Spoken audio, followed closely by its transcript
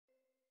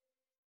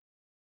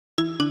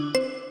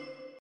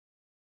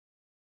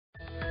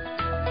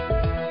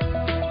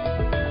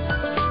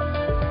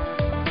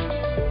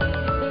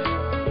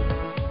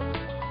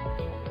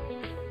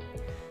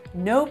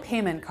No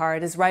payment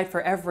card is right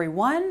for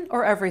everyone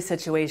or every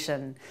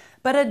situation,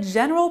 but a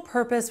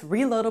general-purpose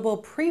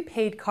reloadable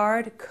prepaid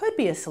card could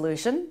be a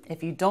solution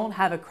if you don't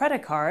have a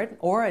credit card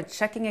or a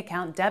checking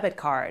account debit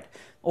card,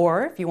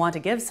 or if you want to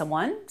give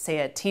someone, say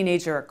a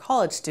teenager or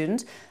college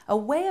student, a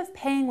way of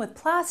paying with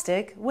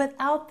plastic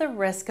without the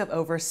risk of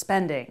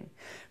overspending.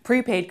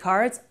 Prepaid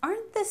cards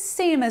aren't the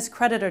same as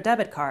credit or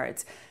debit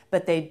cards,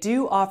 but they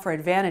do offer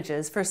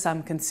advantages for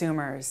some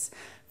consumers.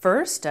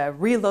 First, a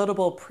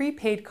reloadable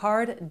prepaid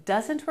card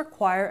doesn't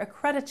require a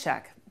credit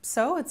check,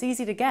 so it's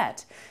easy to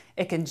get.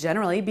 It can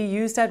generally be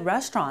used at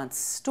restaurants,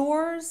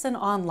 stores, and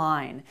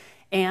online,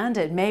 and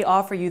it may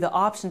offer you the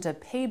option to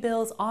pay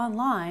bills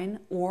online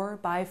or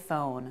by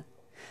phone.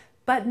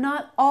 But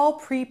not all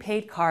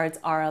prepaid cards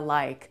are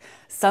alike.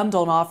 Some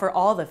don't offer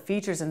all the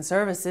features and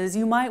services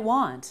you might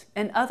want,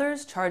 and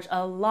others charge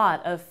a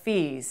lot of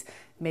fees,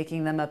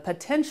 making them a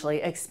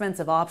potentially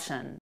expensive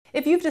option.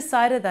 If you've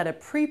decided that a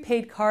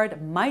prepaid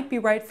card might be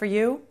right for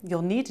you,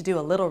 you'll need to do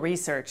a little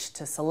research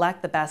to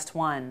select the best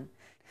one.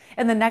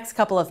 In the next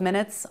couple of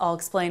minutes, I'll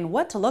explain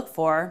what to look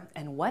for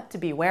and what to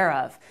beware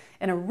of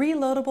in a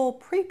reloadable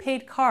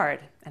prepaid card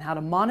and how to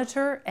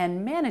monitor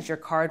and manage your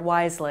card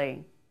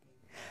wisely.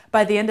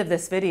 By the end of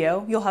this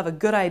video, you'll have a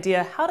good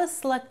idea how to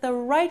select the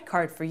right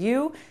card for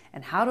you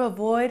and how to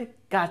avoid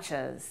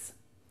gotchas.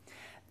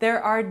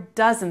 There are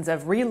dozens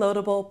of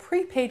reloadable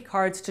prepaid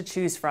cards to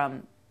choose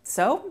from.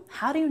 So,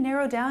 how do you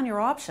narrow down your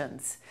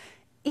options?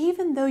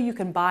 Even though you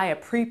can buy a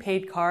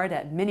prepaid card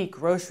at many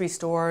grocery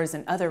stores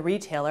and other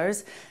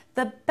retailers,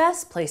 the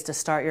best place to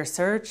start your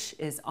search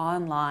is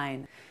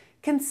online.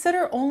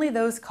 Consider only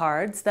those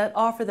cards that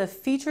offer the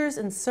features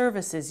and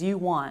services you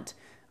want,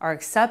 are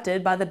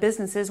accepted by the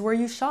businesses where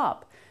you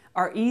shop,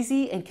 are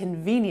easy and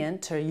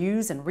convenient to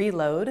use and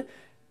reload,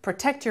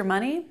 protect your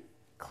money,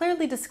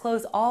 clearly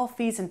disclose all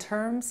fees and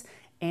terms,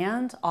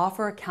 and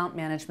offer account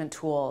management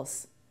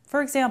tools.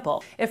 For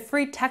example, if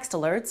free text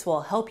alerts will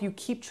help you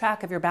keep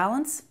track of your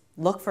balance,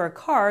 look for a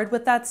card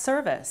with that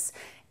service.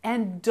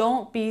 And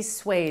don't be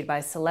swayed by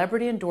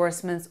celebrity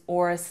endorsements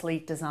or a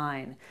sleek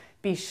design.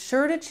 Be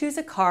sure to choose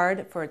a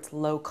card for its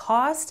low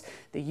cost,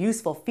 the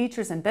useful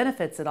features and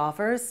benefits it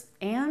offers,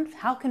 and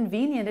how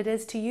convenient it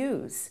is to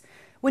use.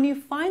 When you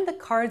find the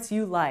cards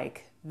you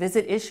like,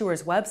 visit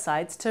issuers'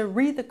 websites to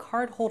read the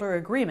cardholder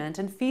agreement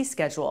and fee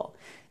schedule.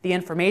 The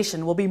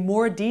information will be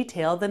more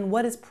detailed than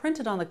what is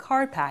printed on the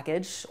card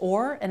package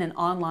or in an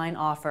online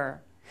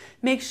offer.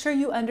 Make sure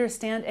you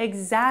understand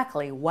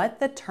exactly what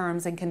the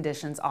terms and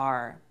conditions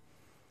are.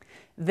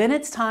 Then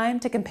it's time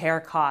to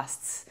compare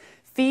costs.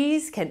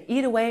 Fees can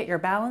eat away at your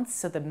balance,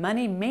 so the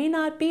money may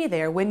not be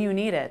there when you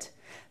need it.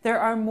 There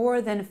are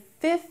more than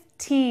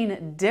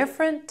 15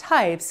 different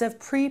types of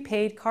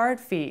prepaid card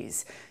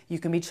fees. You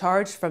can be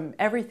charged from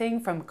everything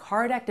from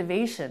card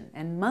activation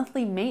and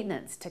monthly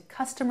maintenance to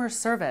customer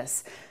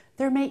service.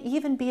 There may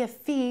even be a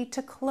fee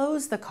to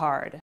close the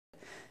card.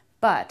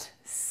 But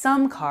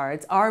some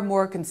cards are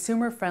more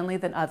consumer-friendly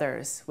than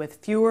others, with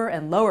fewer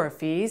and lower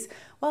fees,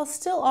 while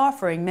still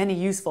offering many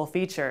useful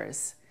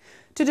features.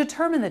 To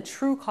determine the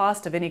true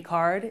cost of any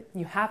card,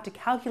 you have to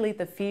calculate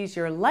the fees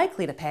you're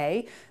likely to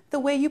pay the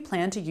way you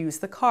plan to use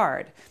the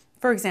card.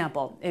 For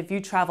example, if you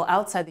travel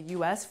outside the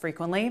U.S.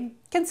 frequently,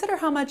 consider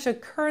how much a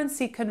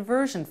currency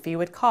conversion fee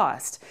would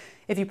cost.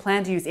 If you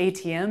plan to use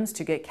ATMs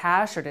to get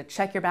cash or to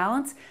check your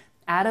balance,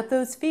 add up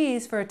those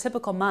fees for a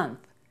typical month.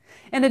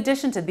 In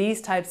addition to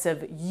these types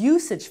of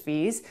usage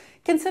fees,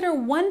 consider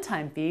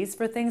one-time fees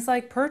for things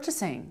like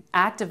purchasing,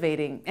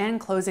 activating,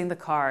 and closing the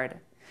card.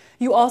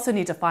 You also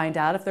need to find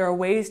out if there are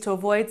ways to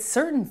avoid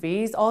certain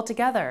fees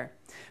altogether.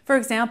 For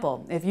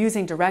example, if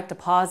using direct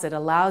deposit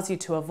allows you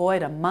to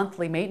avoid a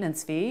monthly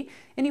maintenance fee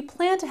and you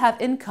plan to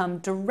have income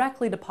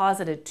directly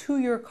deposited to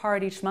your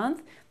card each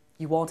month,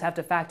 you won't have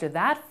to factor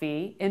that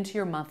fee into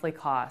your monthly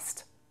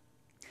cost.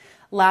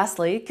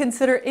 Lastly,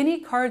 consider any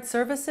card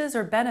services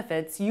or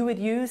benefits you would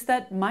use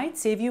that might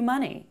save you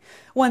money.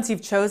 Once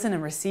you've chosen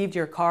and received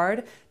your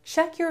card,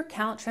 check your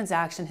account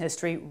transaction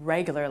history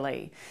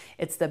regularly.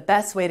 It's the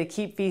best way to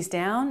keep fees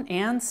down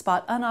and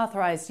spot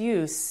unauthorized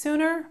use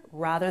sooner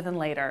rather than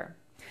later.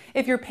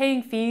 If you're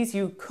paying fees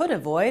you could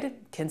avoid,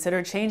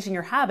 consider changing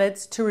your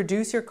habits to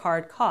reduce your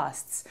card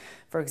costs.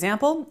 For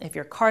example, if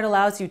your card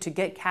allows you to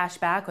get cash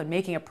back when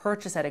making a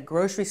purchase at a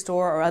grocery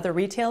store or other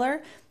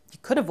retailer, you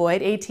could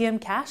avoid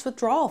ATM cash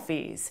withdrawal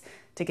fees.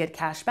 To get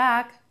cash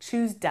back,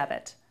 choose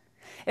debit.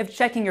 If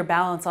checking your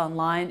balance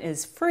online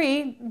is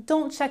free,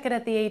 don't check it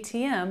at the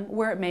ATM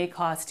where it may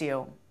cost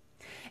you.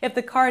 If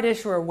the card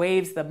issuer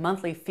waives the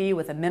monthly fee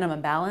with a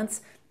minimum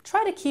balance,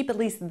 try to keep at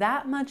least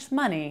that much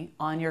money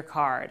on your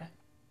card.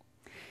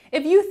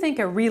 If you think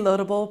a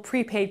reloadable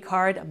prepaid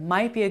card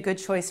might be a good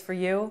choice for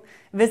you,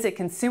 visit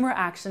Consumer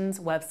Action's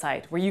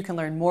website where you can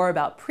learn more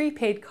about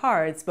prepaid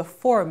cards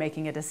before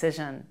making a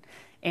decision.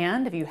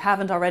 And if you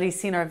haven't already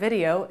seen our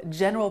video,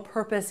 General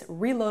Purpose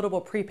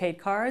Reloadable Prepaid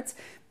Cards,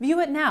 view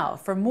it now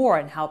for more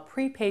on how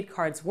prepaid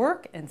cards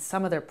work and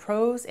some of their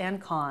pros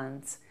and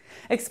cons.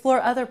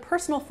 Explore other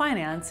personal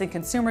finance and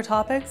consumer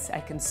topics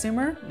at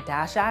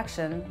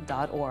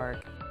consumer-action.org.